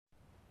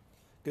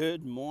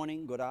Good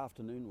morning, good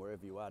afternoon,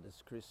 wherever you are. This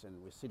is Chris,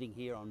 and we're sitting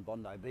here on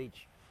Bondi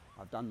Beach.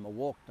 I've done my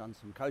walk, done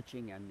some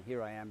coaching, and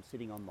here I am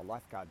sitting on the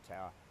lifeguard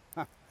tower.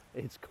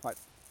 it's quite,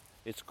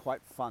 it's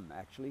quite fun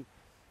actually,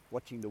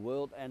 watching the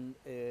world. And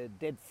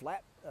dead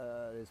flat.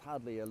 There's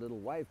hardly a little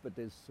wave, but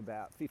there's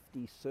about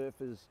 50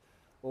 surfers,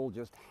 all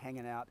just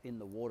hanging out in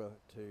the water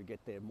to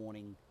get their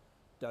morning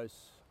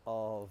dose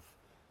of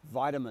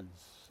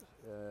vitamins,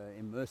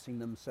 immersing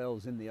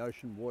themselves in the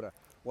ocean water.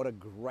 What a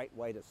great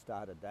way to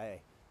start a day.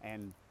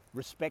 And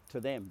respect to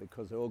them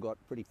because they all got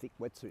pretty thick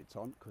wetsuits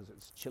on because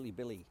it's chilly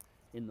billy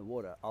in the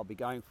water. I'll be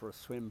going for a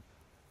swim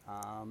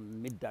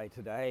midday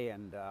today,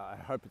 and I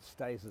hope it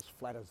stays as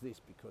flat as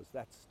this because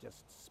that's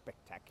just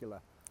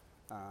spectacular.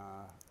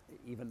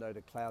 Even though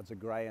the clouds are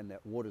grey and that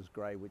water's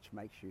grey, which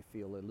makes you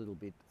feel a little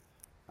bit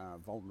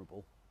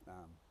vulnerable.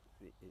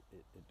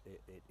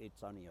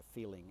 It's only a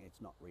feeling,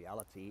 it's not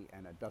reality,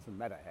 and it doesn't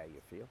matter how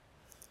you feel.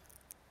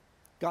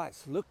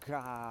 Guys, look,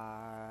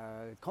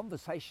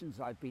 conversations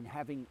I've been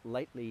having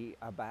lately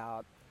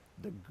about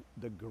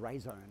the grey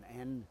zone,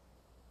 and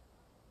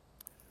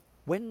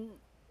when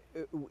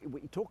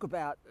we talk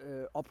about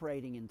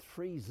operating in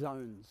three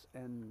zones,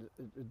 and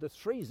the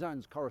three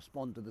zones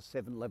correspond to the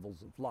 7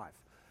 levels of life.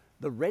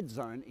 The red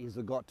zone is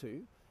the got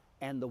to,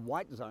 and the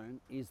white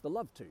zone is the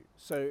love to.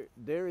 So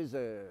there is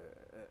a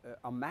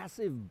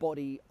massive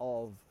body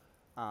of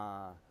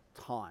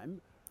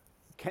time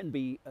can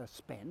be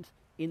spent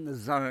in the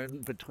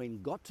zone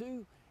between got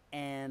to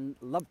and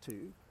love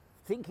to,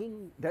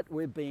 thinking that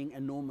we're being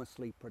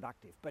enormously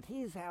productive. But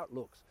here's how it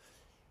looks.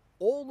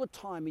 All the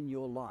time in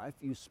your life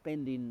you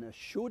spend in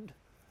should,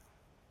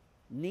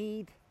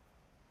 need,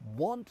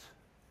 want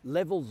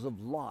levels of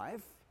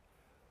life.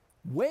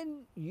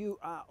 When you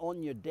are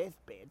on your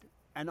deathbed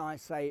and I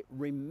say,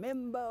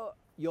 remember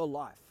your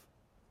life,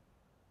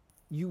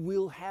 you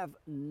will have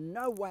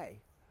no way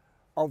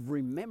of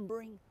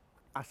remembering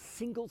a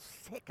single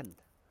second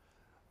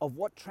of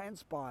what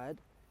transpired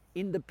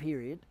in the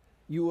period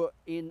you were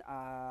in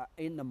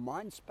the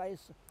mind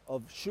space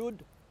of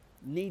should,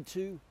 need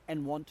to,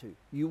 and want to.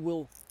 You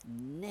will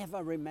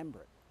never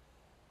remember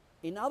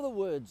it. In other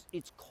words,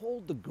 it's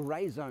called the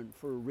grey zone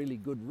for a really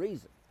good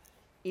reason.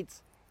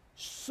 It's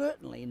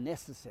certainly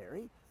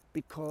necessary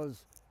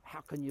because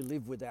how can you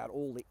live without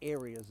all the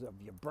areas of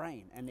your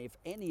brain? And if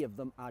any of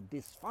them are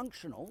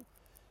dysfunctional,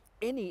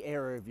 any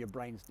area of your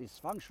brain's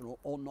dysfunctional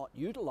or not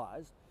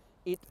utilized,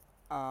 it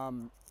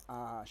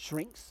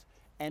shrinks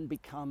and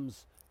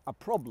becomes a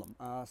problem,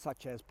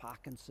 such as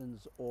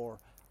Parkinson's or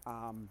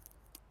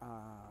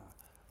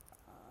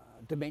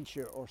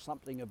dementia or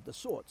something of the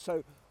sort.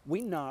 So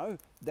we know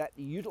that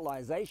the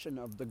utilization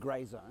of the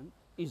grey zone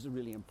is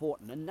really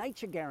important, and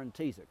nature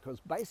guarantees it, because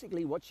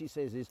basically what she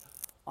says is,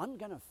 I'm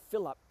going to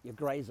fill up your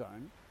grey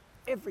zone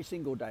every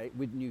single day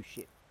with new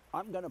shit.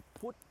 I'm going to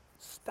put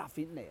stuff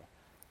in there,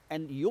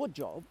 and your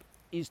job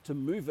is to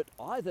move it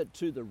either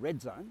to the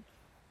red zone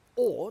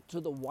or to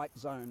the white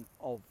zone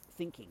of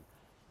thinking.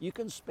 You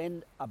can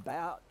spend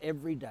about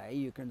every day,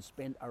 you can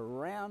spend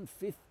around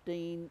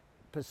 15%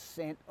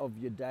 of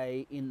your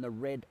day in the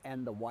red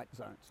and the white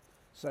zones.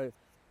 So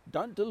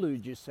don't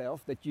delude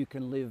yourself that you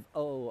can live,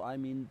 oh,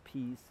 I'm in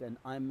peace and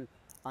I'm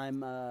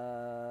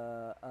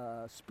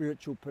a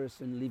spiritual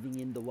person living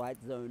in the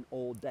white zone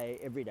all day,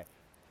 every day.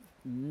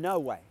 No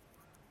way.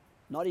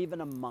 Not even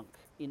a monk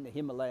in the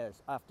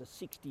Himalayas after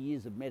 60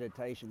 years of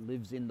meditation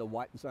lives in the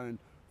white zone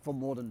for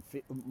more than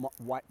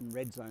white and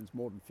red zones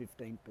more than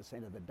 15%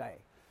 of the day.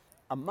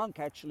 A monk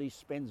actually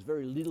spends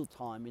very little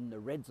time in the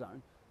red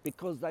zone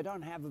because they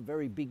don't have a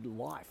very big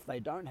life. They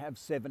don't have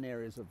 7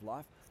 areas of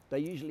life. They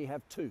usually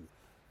have 2,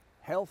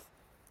 health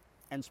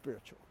and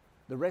spiritual.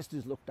 The rest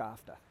is looked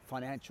after.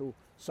 Financial,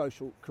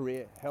 social,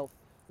 career, health,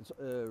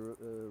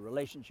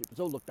 relationship.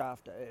 It's all looked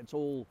after. It's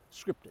all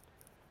scripted.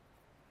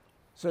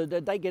 So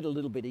that they get a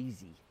little bit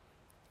easy.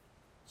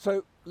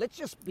 So let's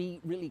just be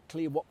really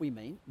clear what we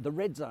mean. The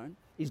red zone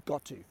is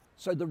got to.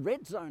 So the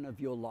red zone of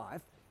your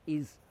life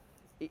is,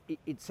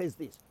 it says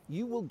this,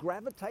 you will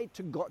gravitate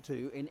to got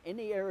to in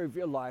any area of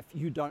your life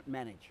you don't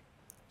manage.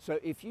 So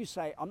if you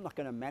say, I'm not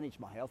going to manage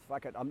my health,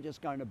 fuck it, I'm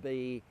just going to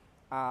be,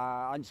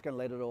 I'm just going to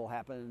let it all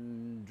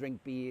happen,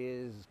 drink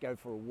beers, go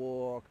for a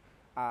walk,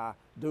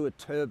 do a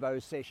turbo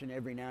session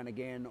every now and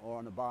again, or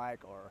on a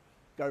bike, or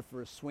go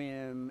for a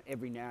swim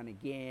every now and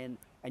again,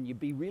 and you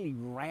be really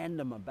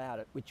random about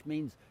it, which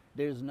means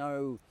there's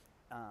no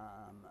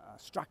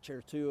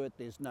structure to it,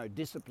 there's no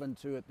discipline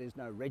to it, there's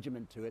no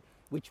regimen to it,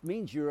 which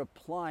means you're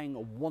applying a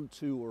want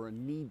to or a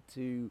need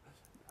to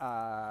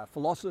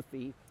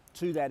philosophy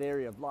to that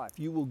area of life.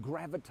 You will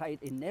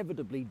gravitate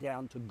inevitably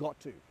down to got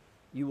to.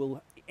 You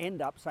will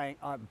end up saying,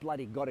 I've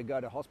bloody got to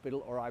go to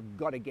hospital, or I've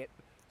got to get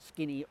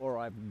skinny, or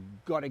I've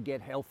got to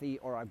get healthy,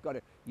 or I've got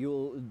to,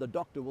 the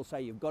doctor will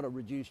say you've got to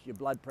reduce your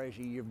blood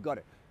pressure, you've got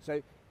to.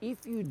 So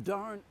if you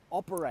don't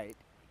operate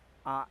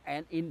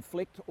and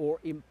inflict or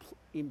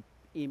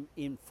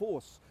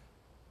enforce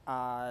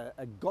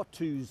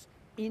got-tos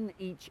in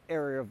each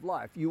area of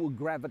life, you will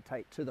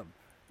gravitate to them.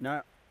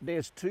 Now,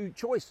 there's 2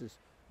 choices.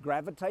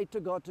 gravitate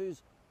to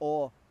GOTUs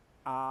or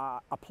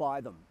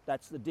apply them.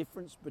 That's the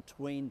difference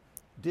between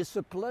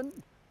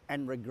discipline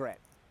and regret.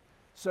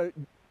 So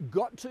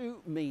got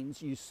to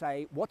means you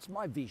say, what's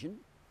my vision?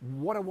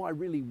 What do I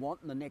really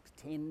want in the next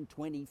 10,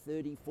 20,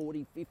 30,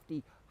 40, 50,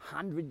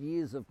 100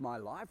 years of my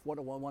life? What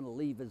do I want to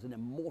leave as an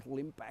immortal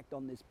impact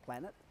on this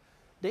planet?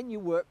 Then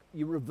you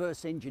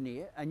reverse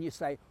engineer and you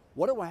say,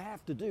 what do I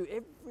have to do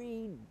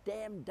every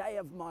damn day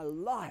of my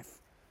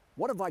life?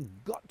 What have I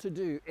got to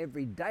do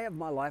every day of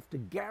my life to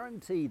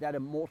guarantee that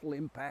immortal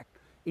impact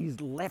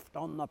is left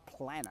on the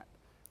planet?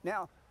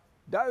 Now,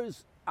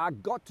 those are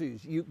got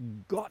tos. You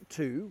got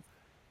to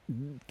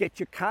get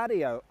your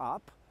cardio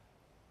up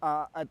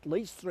at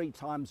least 3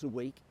 times a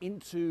week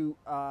into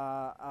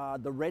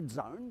the red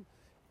zone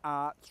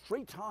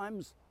 3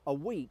 times a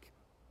week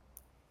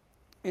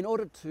in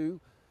order to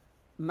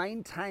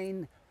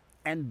maintain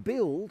and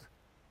build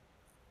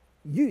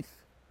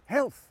youth,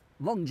 health,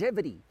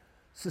 longevity,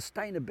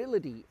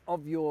 sustainability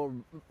of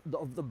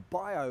the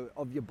bio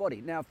of your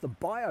body. Now, if the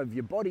bio of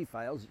your body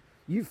fails,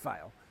 you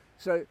fail.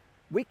 So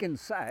we can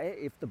say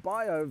if the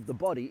bio of the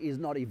body is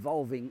not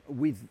evolving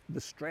with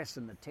the stress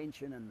and the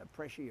tension and the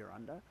pressure you're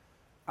under,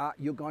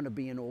 you're going to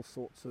be in all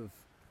sorts of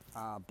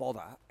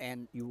bother,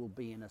 and you will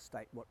be in a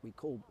state, what we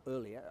called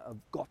earlier, of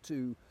got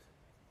to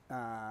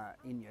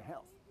in your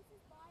health.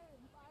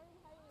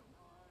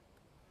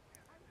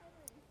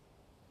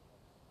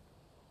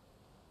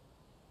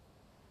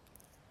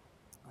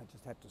 I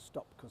just had to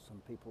stop because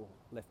some people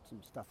left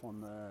some stuff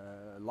on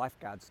the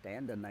lifeguard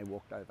stand and they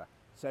walked over.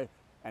 So,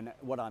 and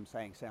what I'm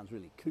saying sounds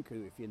really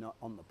cuckoo if you're not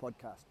on the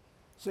podcast.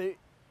 So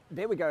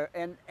there we go.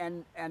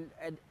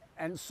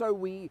 And so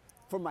we,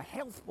 from a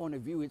health point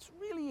of view, it's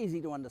really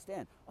easy to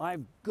understand.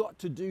 I've got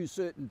to do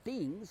certain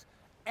things,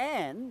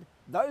 and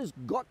those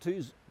got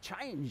tos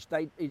change.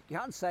 You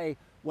can't say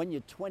when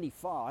you're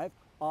 25,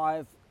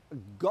 I've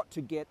got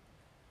to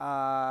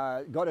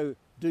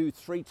do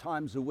 3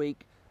 times a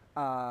week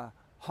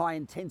high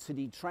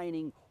intensity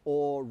training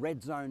or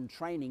red zone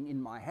training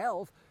in my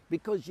health,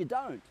 because you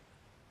don't.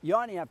 You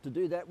only have to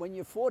do that when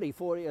you're 40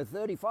 or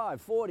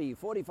 35, 40,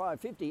 45,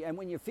 50. And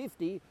when you're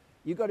 50,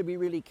 you've got to be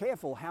really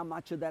careful how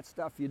much of that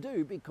stuff you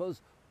do, because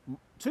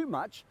too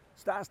much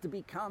starts to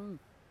become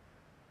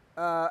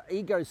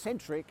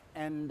egocentric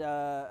and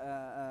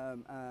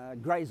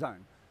grey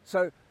zone.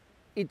 So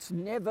it's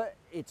never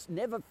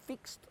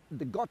fixed.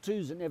 The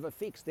got-tos are never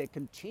fixed. They're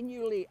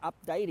continually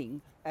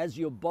updating as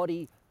your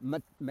body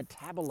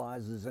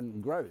metabolizes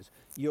and grows.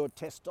 Your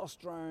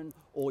testosterone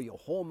or your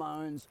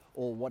hormones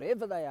or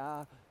whatever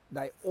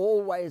they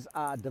always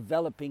are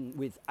developing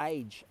with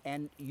age,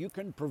 and you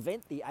can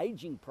prevent the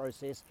aging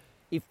process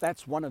if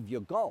that's one of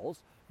your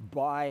goals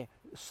by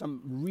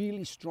some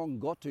really strong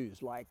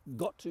got-tos, like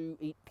got to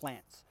eat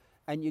plants.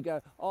 And you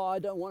go, oh, I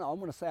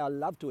want to say I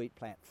love to eat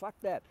plant. Fuck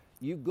that.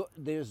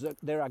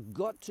 There are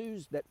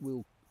got-tos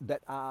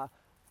that are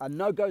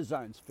no-go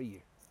zones for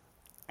you.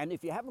 And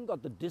if you haven't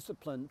got the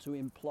discipline to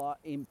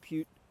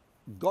impute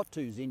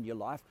got-tos in your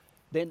life,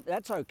 then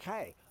that's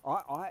okay.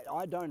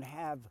 I don't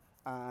have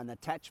an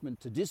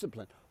attachment to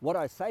discipline. What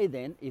I say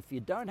then, if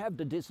you don't have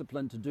the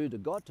discipline to do the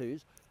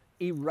got-tos,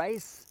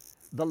 erase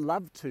the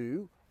love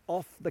to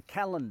off the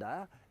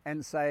calendar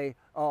and say,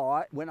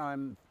 oh, when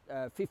I'm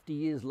 50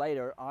 years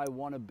later, I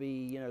want to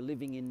be,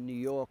 living in New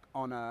York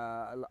on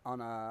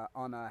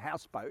a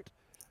houseboat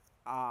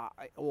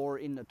or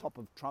in the top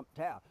of Trump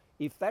Tower.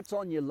 If that's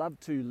on your love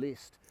to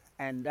list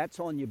and that's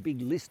on your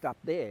big list up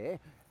there,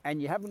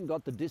 and you haven't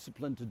got the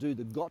discipline to do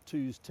the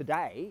got-tos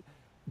today,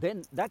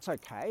 then that's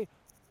okay.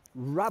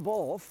 Rub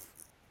off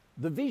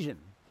the vision.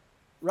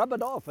 Rub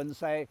it off and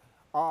say,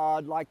 oh,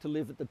 I'd like to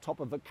live at the top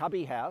of a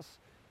cubby house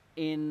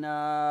in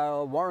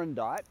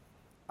Warrandyte,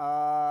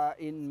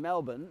 in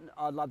Melbourne.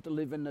 I'd love to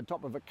live in the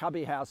top of a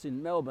cubby house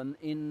in Melbourne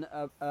in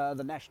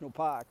the national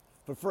park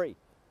for free.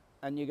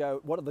 And you go,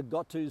 what are the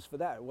got-tos for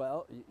that?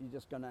 Well, you're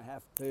just going to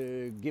have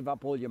to give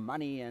up all your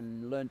money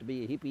and learn to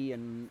be a hippie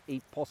and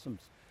eat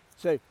possums.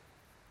 So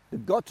the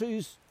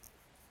got-tos,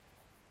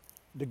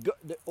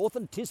 the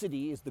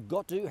authenticity is the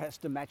got-to has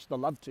to match the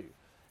love-to.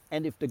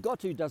 And if the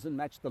got-to doesn't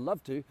match the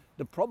love-to,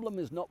 the problem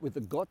is not with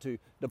the got-to,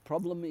 the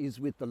problem is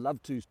with the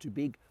love-to's too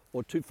big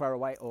or too far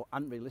away or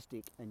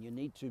unrealistic, and you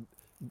need to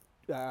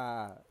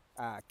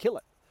kill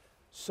it.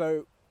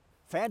 So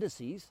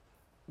fantasies,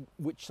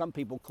 which some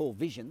people call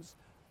visions,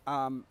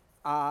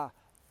 are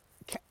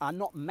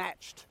not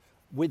matched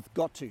with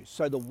got-tos.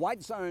 So the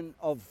white zone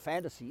of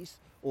fantasies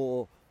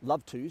or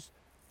love-tos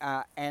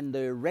and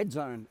the red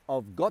zone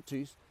of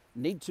got-tos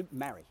need to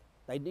marry.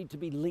 They need to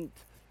be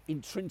linked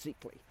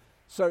intrinsically.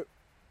 So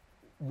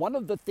one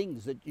of the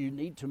things that you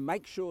need to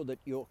make sure that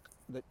your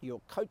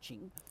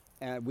coaching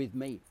with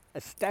me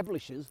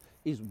establishes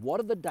is what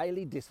are the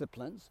daily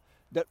disciplines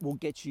that will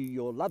get you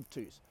your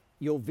love-tos,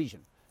 your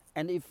vision.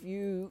 And if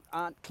you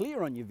aren't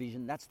clear on your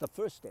vision, that's the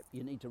first step.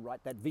 You need to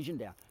write that vision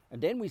down. And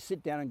then we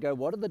sit down and go,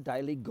 what are the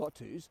daily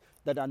got-tos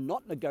that are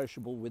not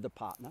negotiable with a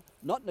partner,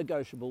 not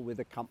negotiable with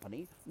a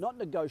company, not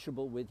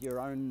negotiable with your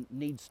own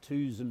needs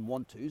tos and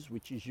want tos,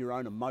 which is your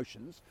own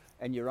emotions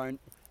and your own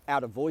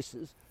outer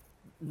voices,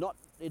 not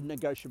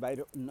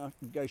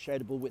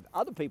negotiable with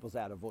other people's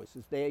outer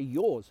voices. They're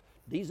yours.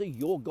 These are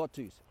your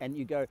got-tos. And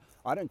you go,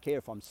 I don't care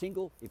if I'm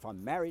single, if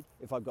I'm married,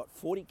 if I've got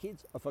 40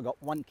 kids, if I've got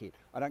one kid.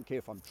 I don't care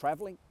if I'm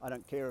traveling. I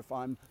don't care if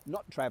I'm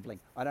not traveling.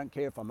 I don't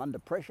care if I'm under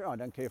pressure. I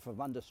don't care if I'm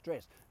under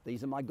stress.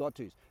 These are my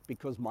got-tos,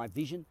 because my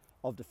vision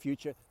of the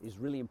future is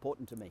really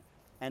important to me.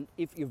 And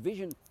if your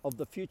vision of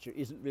the future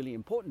isn't really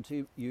important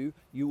to you,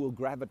 you will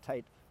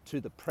gravitate to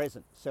the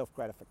present,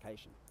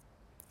 self-gratification.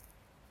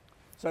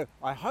 So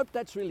I hope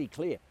that's really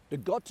clear. The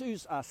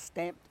got-tos are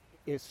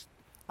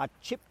are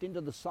chipped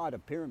into the side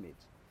of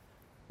pyramids.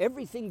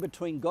 Everything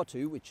between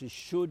got-to, which is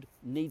should,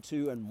 need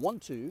to, and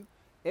want to,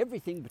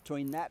 everything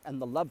between that and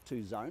the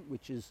love-to zone,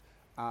 which is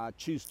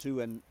choose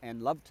to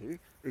and love to,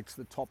 it's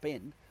the top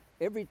end.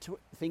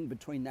 Everything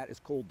between that is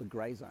called the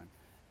grey zone.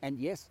 And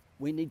yes,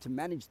 we need to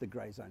manage the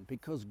grey zone,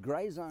 because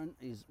grey zone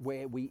is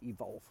where we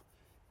evolve.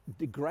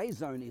 The grey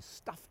zone is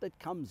stuff that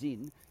comes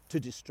in to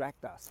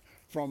distract us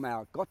from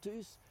our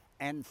got-tos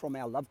and from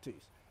our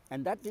love-tos.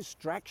 And that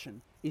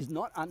distraction is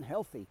not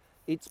unhealthy.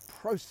 It's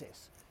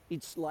process.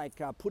 It's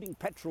like putting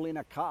petrol in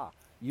a car.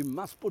 You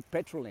must put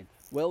petrol in.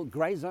 Well,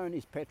 grey zone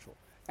is petrol.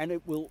 And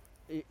it will,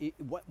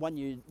 when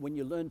you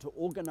learn to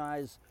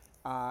organize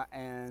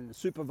and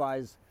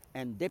supervise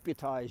and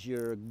deputize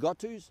your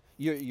got-tos,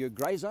 your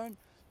grey zone,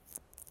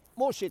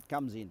 more shit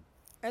comes in.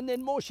 And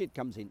then more shit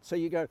comes in. So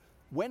you go,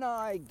 when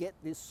I get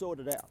this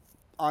sorted out,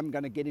 I'm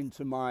going to get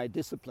into my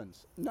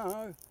disciplines.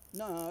 No.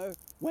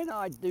 When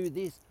I do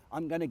this,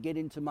 I'm going to get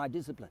into my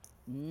discipline.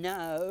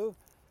 No,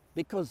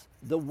 because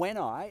the when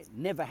I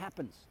never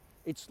happens.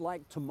 It's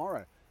like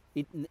tomorrow.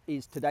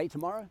 Is today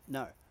tomorrow?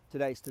 No,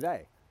 today's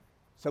today.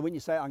 So when you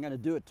say, I'm going to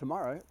do it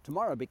tomorrow,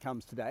 tomorrow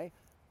becomes today,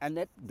 and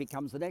that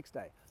becomes the next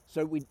day.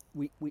 So we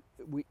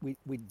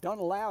don't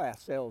allow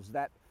ourselves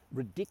that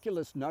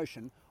ridiculous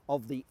notion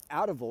of the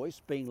outer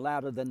voice being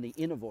louder than the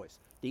inner voice.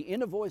 The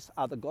inner voice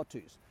are the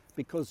got-tos,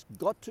 because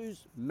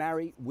got-tos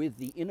marry with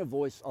the inner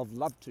voice of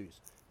love-tos.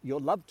 Your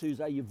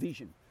love-tos are your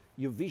vision.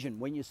 Your vision,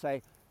 when you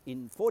say,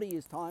 in 40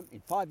 years' time, in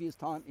 5 years'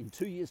 time, in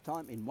 2 years'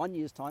 time, in 1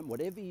 year's time,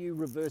 whatever you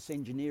reverse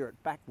engineer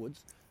it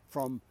backwards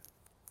from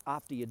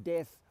after your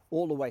death,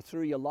 all the way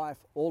through your life,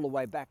 all the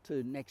way back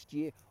to next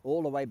year,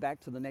 all the way back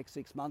to the next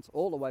 6 months,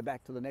 all the way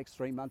back to the next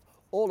 3 months,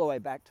 all the way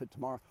back to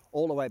tomorrow,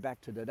 all the way back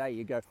to today.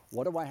 You go,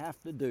 what do I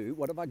have to do?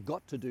 What have I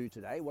got to do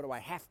today? What do I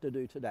have to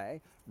do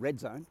today? Red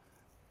zone.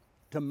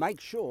 To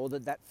make sure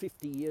that that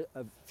 50-year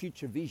of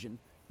future vision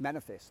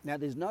manifests. Now,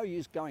 there's no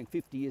use going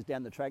 50 years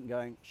down the track and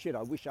going, shit,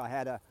 I wish I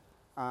had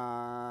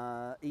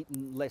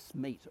eaten less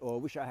meat, or I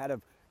wish I had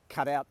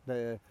cut out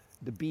the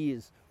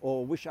beers,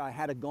 or wish I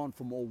had gone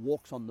for more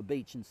walks on the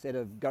beach instead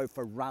of go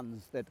for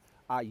runs that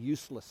are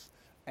useless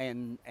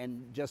and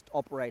just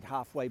operate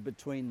halfway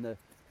between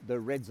the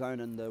red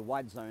zone and the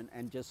white zone,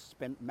 and just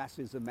spent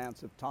massive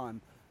amounts of time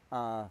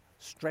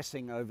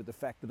stressing over the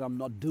fact that I'm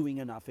not doing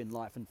enough in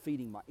life and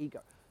feeding my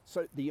ego.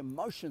 So the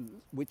emotions,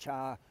 which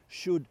are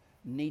should,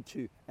 need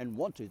to, and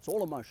want to, it's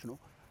all emotional,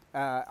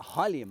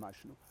 highly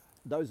emotional.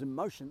 Those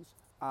emotions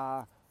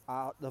are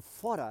the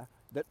fodder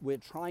that we're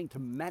trying to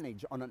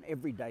manage on an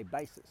everyday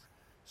basis.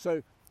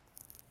 So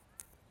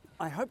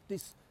I hope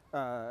this,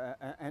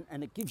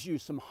 and it gives you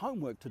some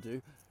homework to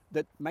do,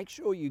 that make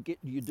sure you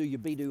do your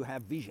be do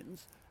have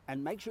visions,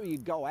 and make sure you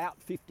go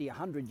out 50,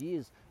 100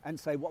 years and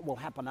say, what will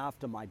happen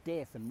after my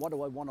death, and what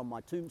do I want on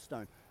my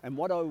tombstone, and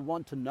what do I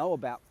want to know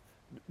about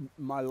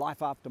my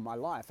life after my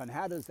life, and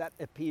how does that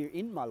appear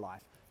in my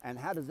life, and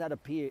how does that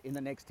appear in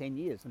the next 10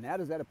 years, and how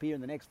does that appear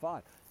in the next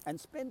 5, and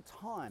spend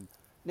time.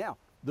 Now,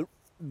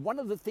 one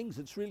of the things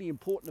that's really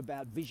important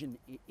about vision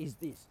is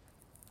this.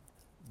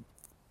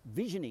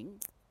 Visioning,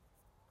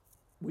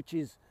 which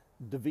is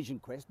the vision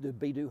quest, the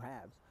be do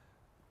haves,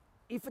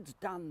 if it's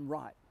done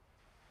right,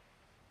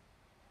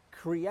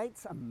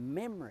 creates a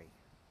memory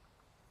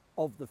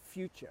of the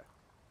future.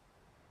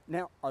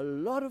 Now, a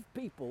lot of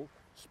people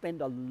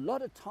spend a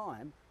lot of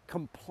time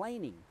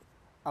complaining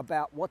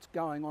about what's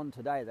going on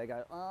today. They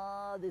go,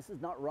 oh, this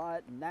is not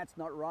right, and that's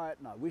not right,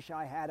 and I wish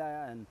I had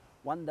and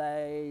one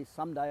day,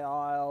 someday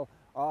I'll,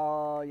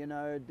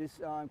 this,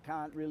 I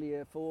can't really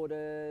afford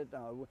it,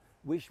 I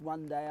wish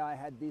one day I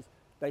had this.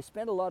 They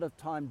spend a lot of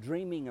time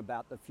dreaming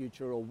about the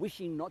future or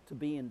wishing not to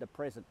be in the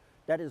present.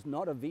 That is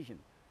not a vision.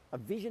 A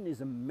vision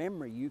is a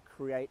memory you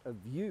create of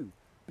you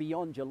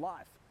beyond your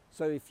life.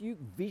 So if you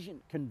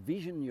can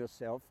vision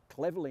yourself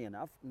cleverly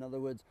enough, in other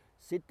words,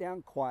 sit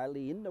down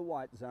quietly in the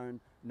white zone,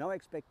 no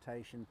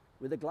expectation,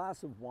 with a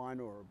glass of wine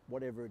or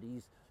whatever it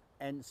is,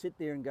 and sit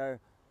there and go,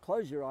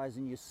 close your eyes,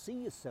 and you see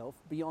yourself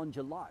beyond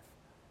your life.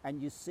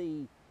 And you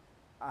see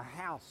a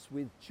house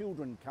with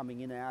children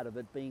coming in and out of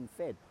it being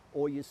fed,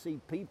 or you see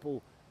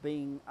people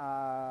being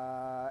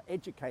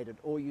educated,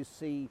 or you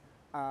see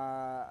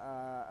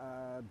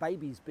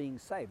babies being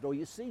saved, or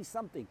you see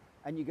something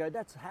and you go,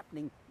 that's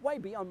happening way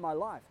beyond my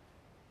life.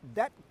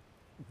 That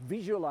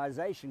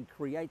visualization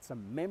creates a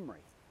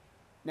memory.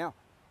 Now,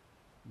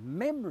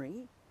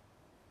 memory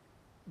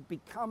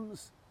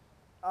becomes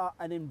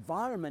an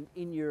environment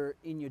in your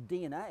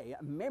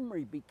DNA.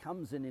 Memory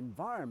becomes an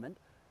environment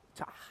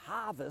to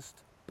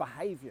harvest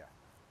behavior.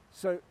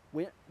 So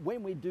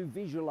when we do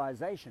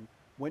visualization,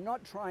 we're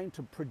not trying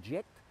to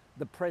project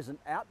the present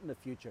out in the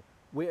future.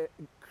 We're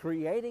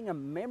creating a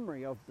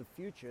memory of the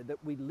future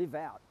that we live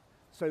out.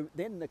 So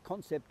then the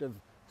concept of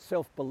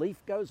self-belief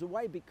goes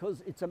away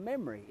because it's a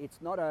memory.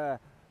 It's not a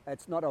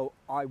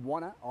I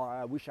wanna, or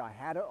I wish I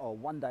had it, or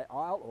one day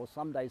I'll, or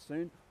someday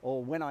soon,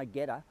 or when I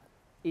get her.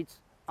 It's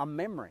a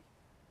memory.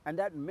 And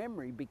that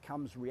memory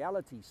becomes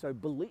reality. So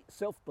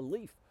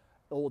self-belief,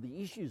 or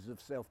the issues of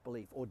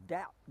self-belief or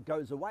doubt,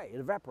 goes away, it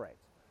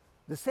evaporates.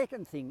 The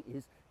second thing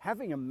is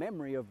having a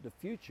memory of the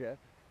future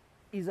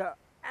is an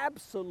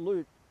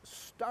absolute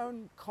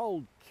stone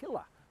cold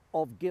killer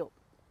of guilt,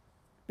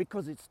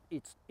 because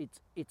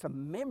it's a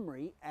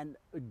memory, and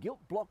guilt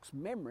blocks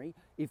memory.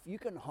 If you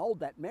can hold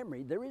that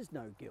memory, there is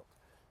no guilt.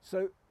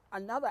 So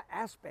another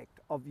aspect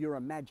of your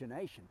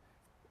imagination,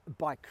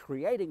 by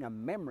creating a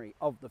memory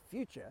of the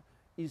future,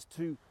 is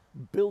to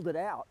build it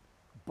out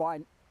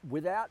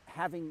without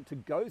having to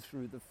go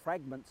through the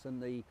fragments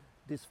and the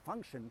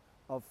dysfunction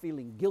of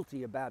feeling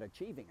guilty about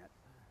achieving it.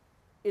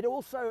 It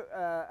also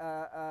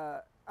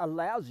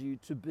allows you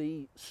to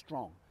be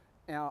strong.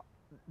 Now,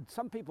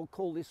 some people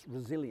call this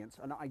resilience,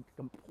 and I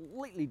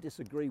completely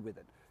disagree with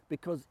it,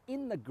 because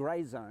in the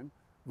grey zone,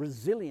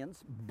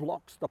 resilience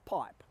blocks the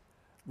pipe.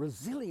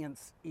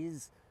 Resilience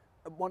is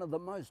one of the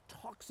most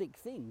toxic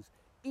things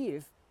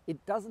if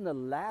it doesn't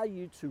allow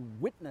you to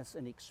witness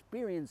and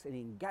experience and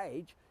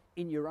engage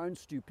in your own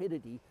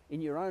stupidity,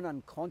 in your own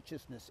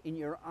unconsciousness, in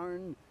your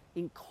own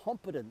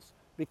incompetence,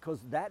 because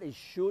that is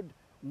should,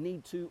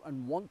 need to,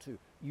 and want to.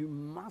 You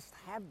must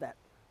have that,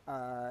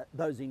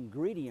 those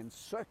ingredients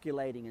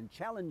circulating and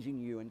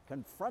challenging you and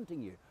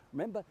confronting you.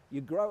 Remember,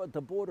 you grow at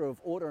the border of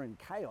order and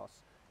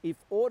chaos. If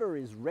order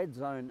is red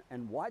zone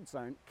and white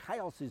zone,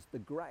 chaos is the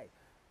grey.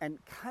 And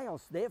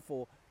chaos,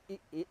 therefore,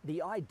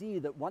 the idea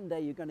that one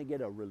day you're going to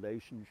get a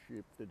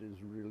relationship that is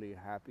really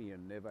happy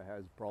and never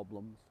has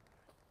problems.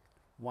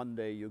 One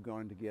day you're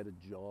going to get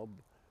a job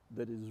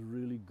that is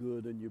really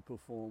good and you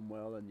perform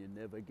well and you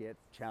never get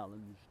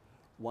challenged.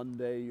 One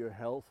day your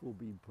health will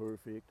be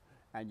perfect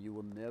and you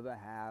will never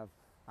have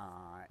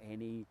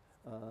any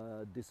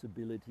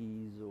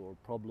disabilities or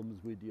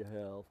problems with your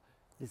health.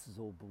 This is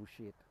all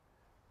bullshit,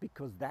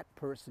 because that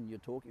person you're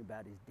talking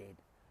about is dead.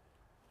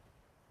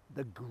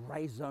 The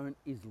grey zone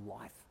is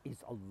life, is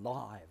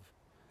alive.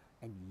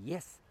 And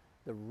yes,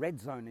 the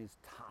red zone is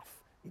tough,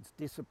 it's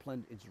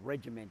disciplined, it's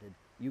regimented.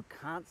 You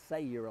can't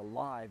say you're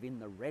alive in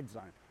the red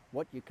zone.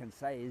 What you can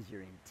say is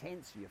you're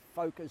intense, you're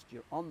focused,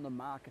 you're on the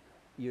mark,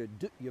 you're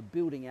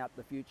building out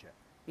the future.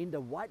 In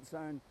the white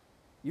zone,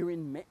 you're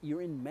in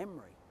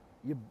memory.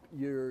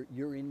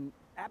 You're in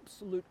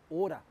absolute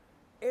order.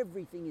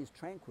 Everything is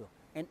tranquil.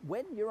 And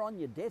when you're on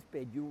your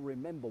deathbed, you'll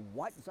remember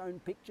white zone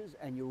pictures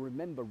and you'll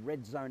remember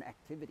red zone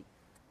activity,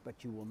 but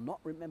you will not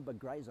remember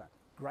grey zone.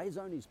 Grey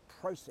zone is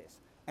process,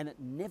 and it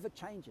never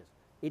changes.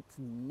 It's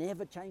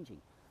never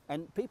changing.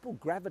 And people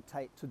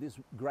gravitate to this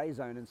grey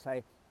zone and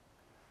say,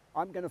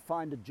 I'm going to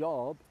find a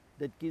job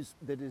that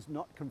is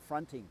not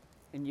confronting.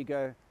 And you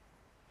go,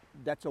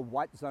 that's a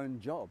white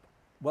zone job.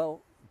 Well,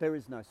 there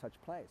is no such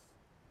place.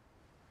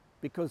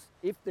 Because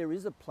if there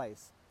is a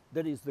place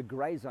that is the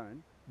grey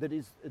zone,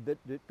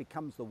 that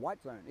becomes the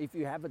white zone, if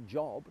you have a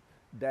job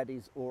that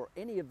is, or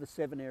any of the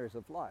 7 areas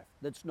of life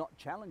that's not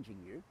challenging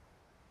you,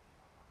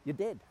 you're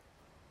dead.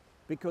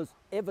 Because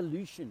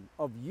evolution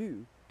of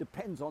you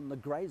depends on the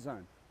grey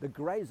zone. The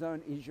grey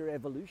zone is your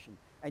evolution,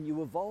 and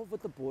you evolve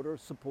at the border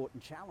of support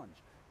and challenge.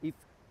 If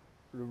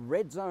the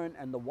red zone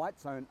and the white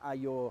zone are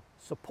your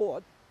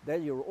support, they're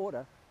your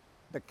order,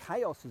 the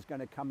chaos is going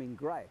to come in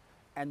grey.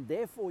 And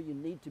therefore you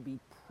need to be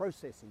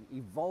processing,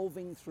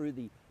 evolving through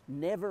the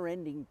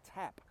never-ending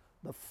tap,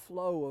 the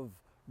flow of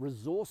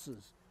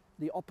resources,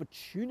 the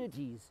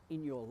opportunities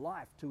in your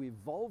life to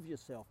evolve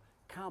yourself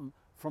come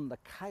from the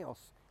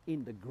chaos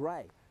in the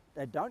grey.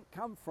 They don't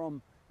come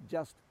from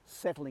just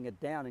settling it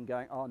down and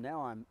going, oh,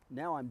 now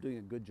I'm doing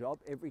a good job,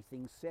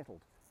 everything's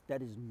settled.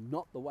 That is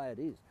not the way it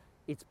is.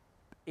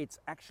 It's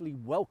actually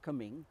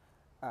welcoming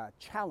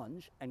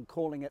challenge and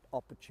calling it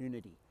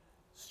opportunity.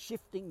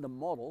 Shifting the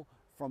model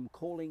from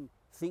calling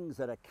things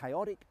that are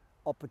chaotic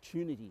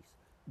opportunities.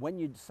 When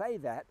you say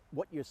that,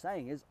 what you're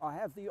saying is, I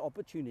have the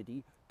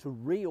opportunity to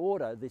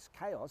reorder this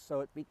chaos so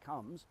it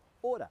becomes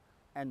order.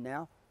 And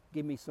now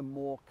give me some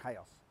more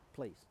chaos,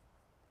 please.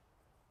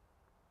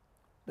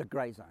 The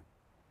grey zone.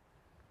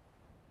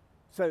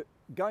 So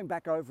going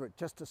back over it,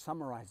 just to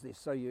summarize this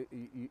so you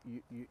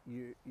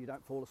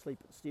don't fall asleep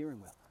at the steering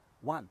wheel.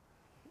 1,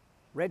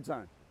 red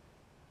zone.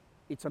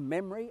 It's a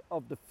memory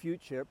of the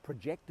future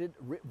projected,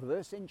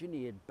 reverse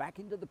engineered back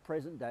into the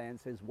present day, and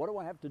says, what do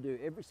I have to do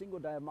every single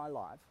day of my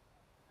life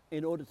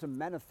in order to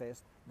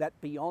manifest that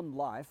beyond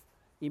life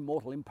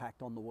immortal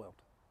impact on the world?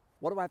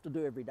 What do I have to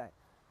do every day?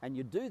 And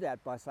you do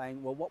that by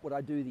saying, well, what would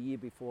I do the year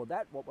before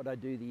that? What would I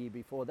do the year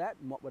before that?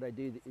 And what would I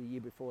do the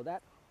year before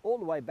that? All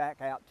the way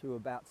back out to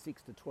about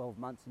 6 to 12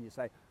 months. And you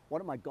say,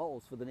 what are my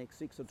goals for the next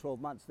 6 or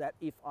 12 months that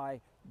if I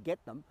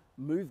get them,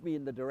 move me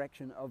in the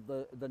direction of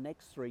the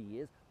next 3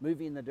 years, move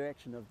me in the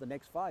direction of the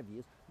next 5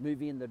 years, move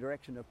me in the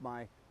direction of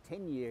my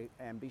 10-year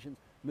ambitions,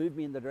 move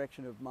me in the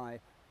direction of my...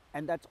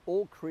 And that's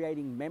all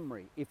creating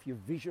memory. If you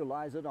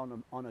visualize it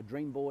on a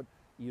dream board,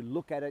 you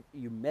look at it,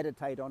 you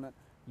meditate on it,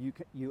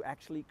 you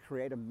actually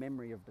create a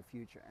memory of the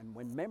future. And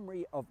when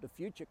memory of the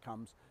future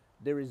comes,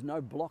 there is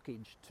no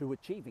blockage to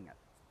achieving it.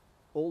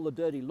 All the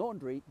dirty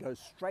laundry goes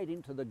straight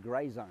into the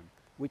grey zone,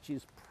 which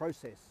is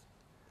process.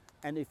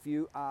 And if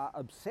you are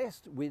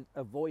obsessed with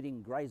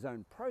avoiding grey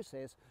zone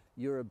process,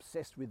 you're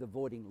obsessed with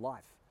avoiding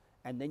life.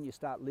 And then you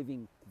start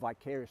living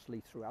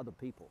vicariously through other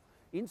people.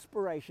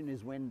 Inspiration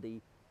is when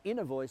the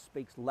inner voice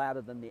speaks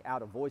louder than the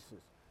outer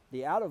voices.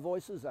 The outer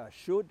voices are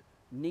should,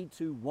 need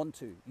to, want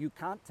to. You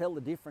can't tell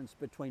the difference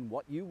between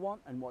what you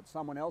want and what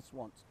someone else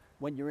wants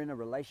when you're in a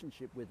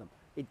relationship with them.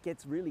 It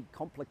gets really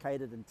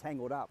complicated and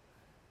tangled up.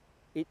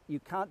 You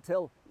can't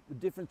tell the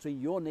difference between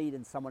your need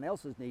and someone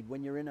else's need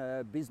when you're in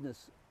a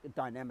business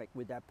dynamic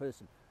with that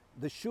person.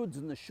 The shoulds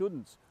and the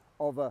shouldn'ts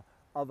of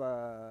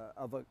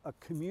a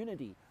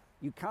community.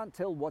 You can't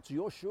tell what's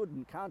your should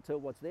and can't tell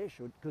what's their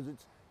should because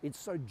it's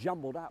so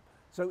jumbled up.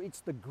 So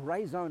it's the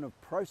grey zone of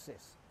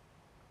process.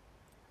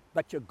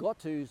 But your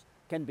got-tos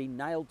can be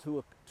nailed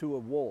to a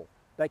wall.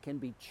 They can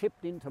be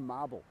chipped into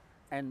marble.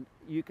 And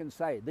you can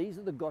say, these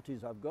are the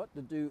got-tos I've got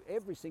to do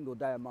every single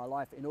day of my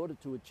life in order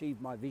to achieve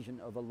my vision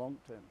of a long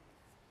term.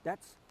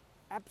 That's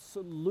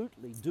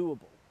absolutely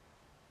doable.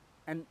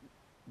 And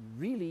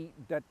really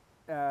that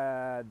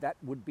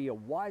would be a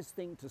wise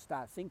thing to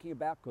start thinking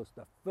about because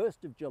the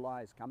 1st of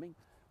July is coming.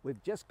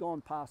 We've just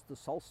gone past the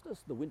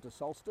solstice, the winter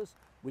solstice,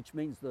 which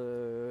means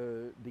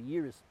the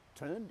year is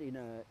turned in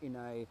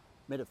a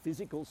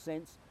metaphysical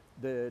sense.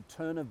 The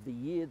turn of the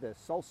year, the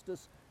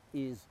solstice,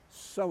 is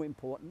so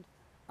important.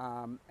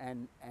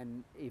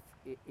 And if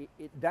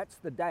that's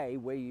the day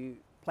where you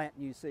plant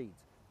new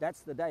seeds.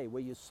 That's the day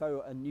where you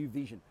sow a new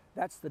vision.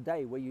 That's the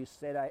day where you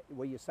say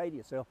to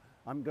yourself,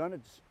 I'm going to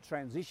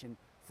transition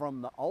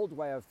from the old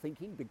way of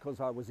thinking because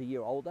I was a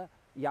year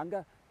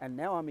younger, and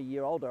now I'm a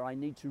year older. I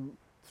need to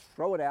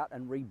throw it out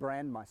and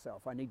rebrand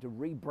myself. I need to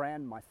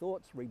rebrand my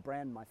thoughts,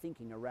 rebrand my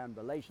thinking around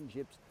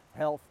relationships,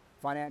 health,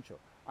 financial.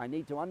 I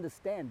need to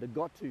understand the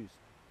got-tos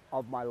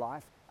of my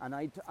life, and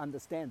I need to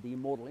understand the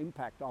immortal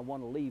impact I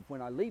want to leave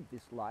when I leave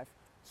this life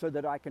so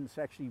that I can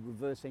actually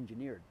reverse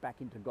engineer it back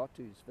into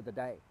got-tos for the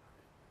day.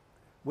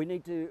 We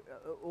need to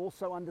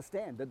also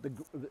understand that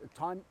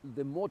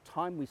the more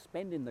time we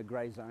spend in the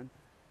grey zone,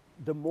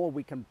 the more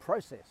we can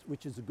process,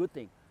 which is a good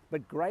thing.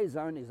 But grey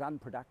zone is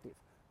unproductive.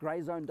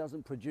 Grey zone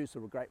doesn't produce a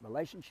great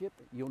relationship.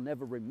 You'll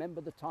never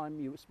remember the time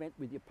you spent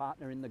with your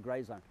partner in the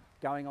grey zone,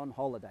 going on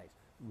holidays,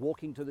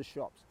 walking to the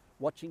shops,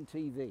 watching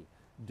TV,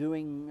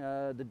 doing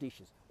the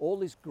dishes, all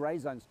this grey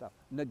zone stuff,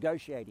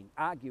 negotiating,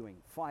 arguing,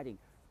 fighting,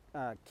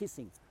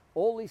 kissing,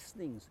 all these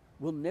things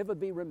will never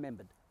be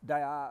remembered.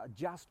 They are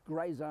just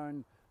grey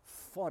zone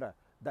fodder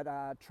that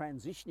are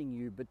transitioning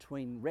you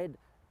between red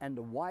and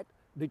the white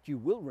that you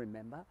will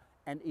remember.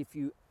 And if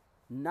you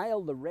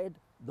nail the red,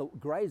 the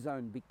grey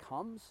zone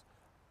becomes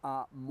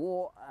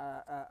more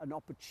an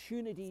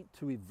opportunity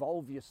to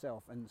evolve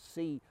yourself and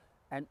see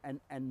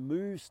and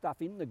move stuff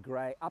in the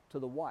grey up to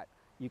the white.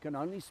 You can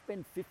only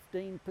spend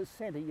 15%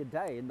 of your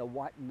day in the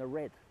white and the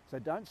red. So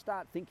don't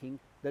start thinking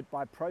that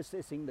by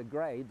processing the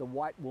grey, the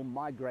white will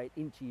migrate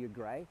into your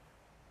grey,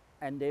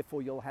 and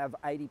therefore you'll have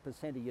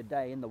 80% of your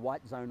day in the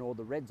white zone or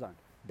the red zone.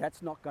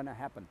 That's not going to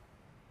happen.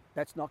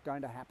 That's not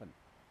going to happen.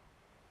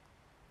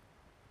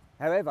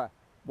 However,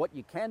 what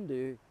you can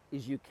do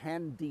is you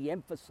can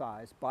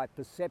de-emphasize by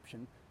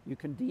perception, you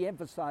can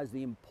de-emphasize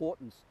the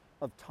importance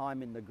of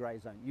time in the grey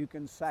zone. You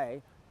can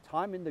say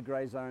time in the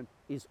grey zone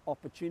is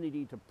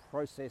opportunity to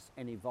process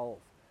and evolve,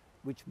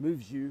 which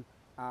moves you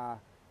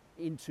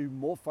into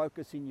more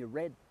focus in your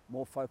red,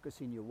 more focus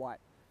in your white.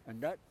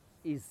 And that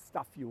is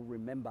stuff you'll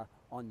remember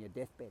on your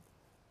deathbed.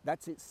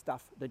 That's it,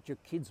 stuff that your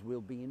kids will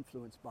be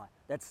influenced by.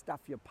 That's stuff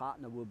your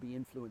partner will be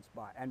influenced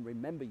by and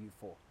remember you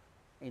for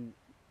in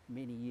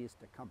many years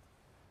to come.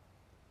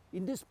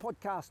 In this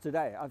podcast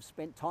today, I've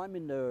spent time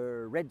in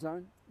the red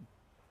zone,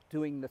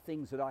 doing the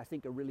things that I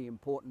think are really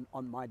important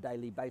on my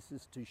daily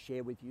basis to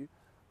share with you.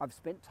 I've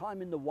spent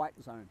time in the white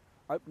zone,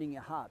 opening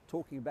your heart,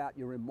 talking about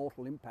your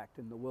immortal impact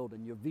in the world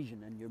and your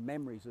vision and your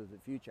memories of the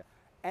future.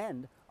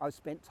 And I've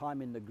spent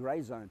time in the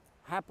grey zone,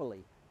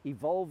 happily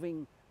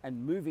evolving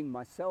and moving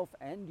myself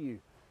and you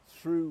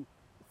through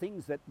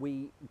things that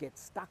we get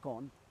stuck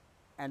on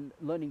and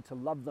learning to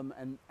love them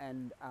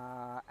and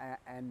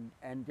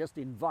just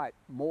invite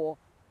more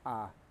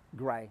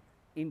grey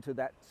into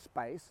that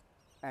space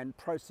and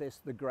process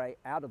the grey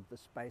out of the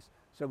space,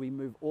 so we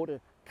move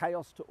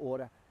chaos to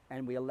order,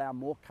 and we allow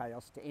more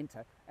chaos to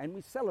enter, and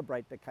we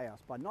celebrate the chaos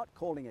by not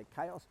calling it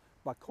chaos,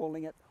 by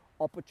calling it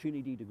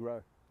Opportunity to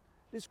Grow.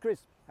 This is Chris.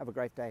 Have a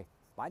great day.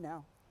 Bye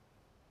now.